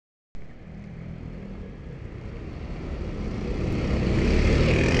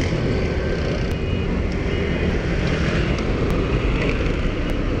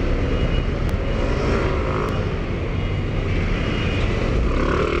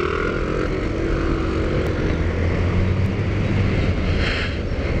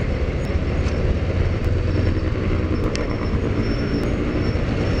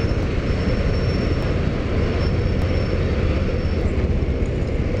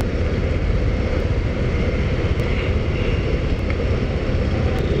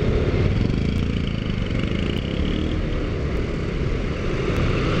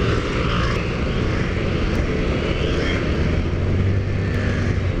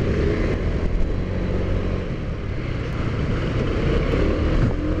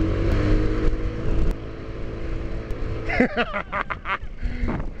You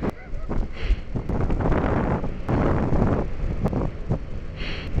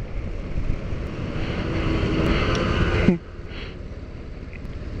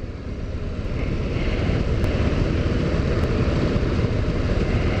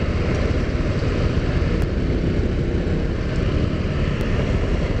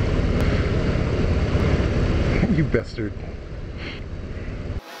bastard.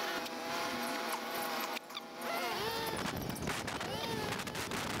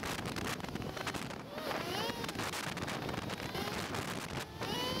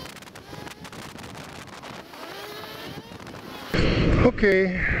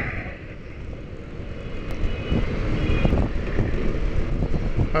 Okay.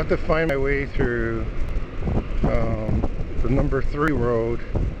 I have to find my way through the number 3 road.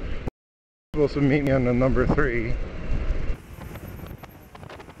 Supposed to meet me on the number 3.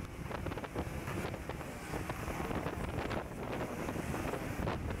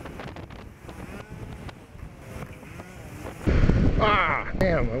 Ah,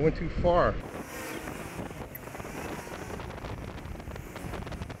 damn, I went too far.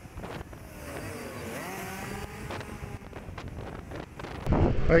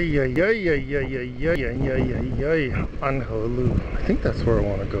 Ay, ay, ay, ay, ay, ay, ay, ay, ay, ay, Anholu. I think that's where I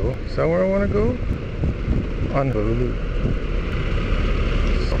want to go. Is that where I want to go? Anholu.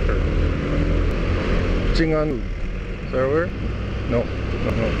 Sucker. Jinganu. Is that where? No, no,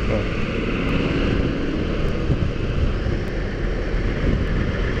 no, no.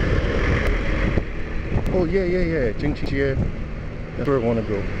 Oh, yeah, yeah, yeah. Jingqie. That's where I want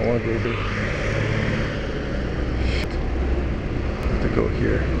to go. I want to go there. To go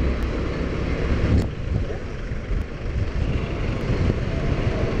here.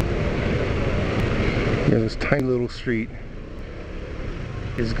 Yeah, this tiny little street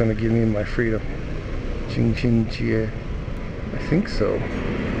is gonna give me my freedom. Jingqie. I think so.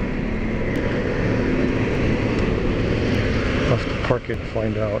 I'll have to park it and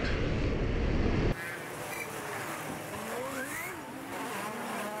find out.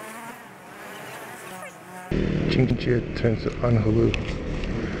 Jingqie turns to Anholu.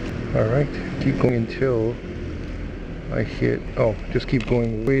 Alright, keep going until I hit, oh, just keep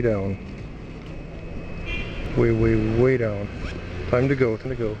going way down. Way, way, way down. Time to go, time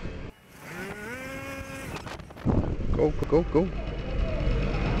to go. Go, go, go, go.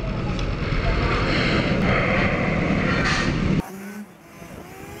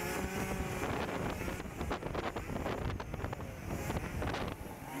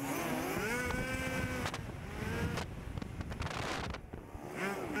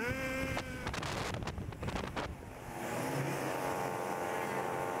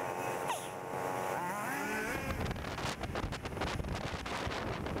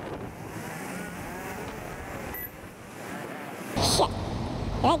 Shit!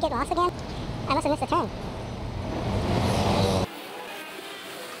 Did I get lost again? I must have missed a turn.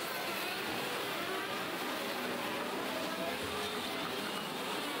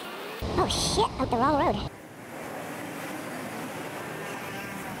 Oh shit, I'm the wrong road.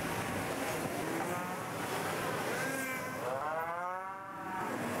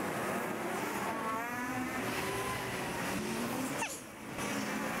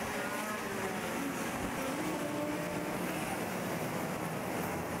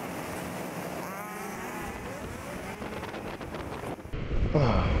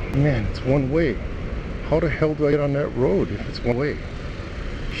 Oh man, it's one way. How the hell do I get on that road if it's one way?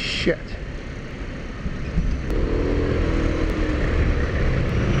 Shit.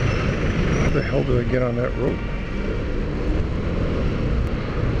 How the hell do I get on that road?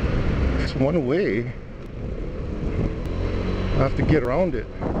 It's one way. I have to get around it.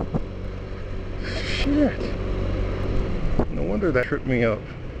 Shit. No wonder that tripped me up.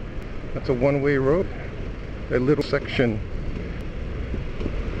 That's a one-way road. That little section.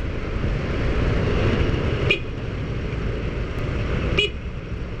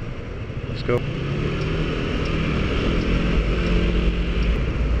 Let's go.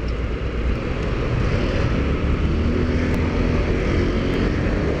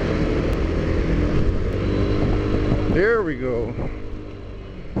 There we go.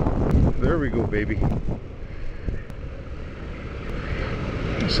 There we go, baby.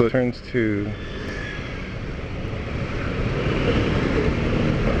 So it turns to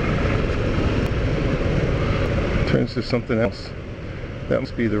something else. That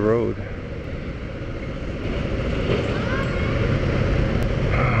must be the road.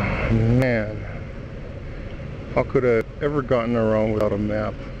 Oh man, how could I have ever gotten around without a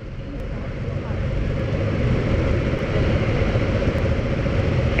map?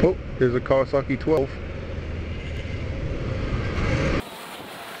 Oh, there's a Kawasaki 12.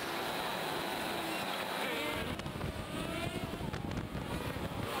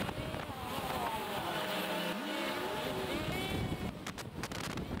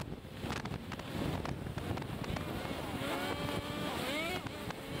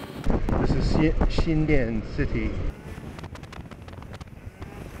 Xindian City.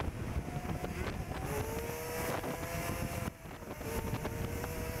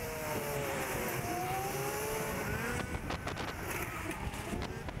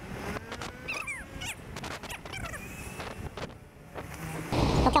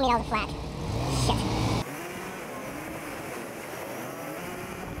 Don't tell me that was a flag. Shit.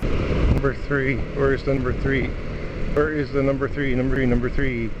 Number 3. Where's the number 3? Where is the number 3? Number 3, number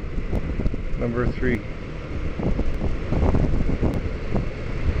 3. Number 3.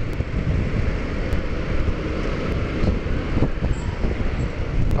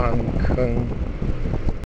 An Keng.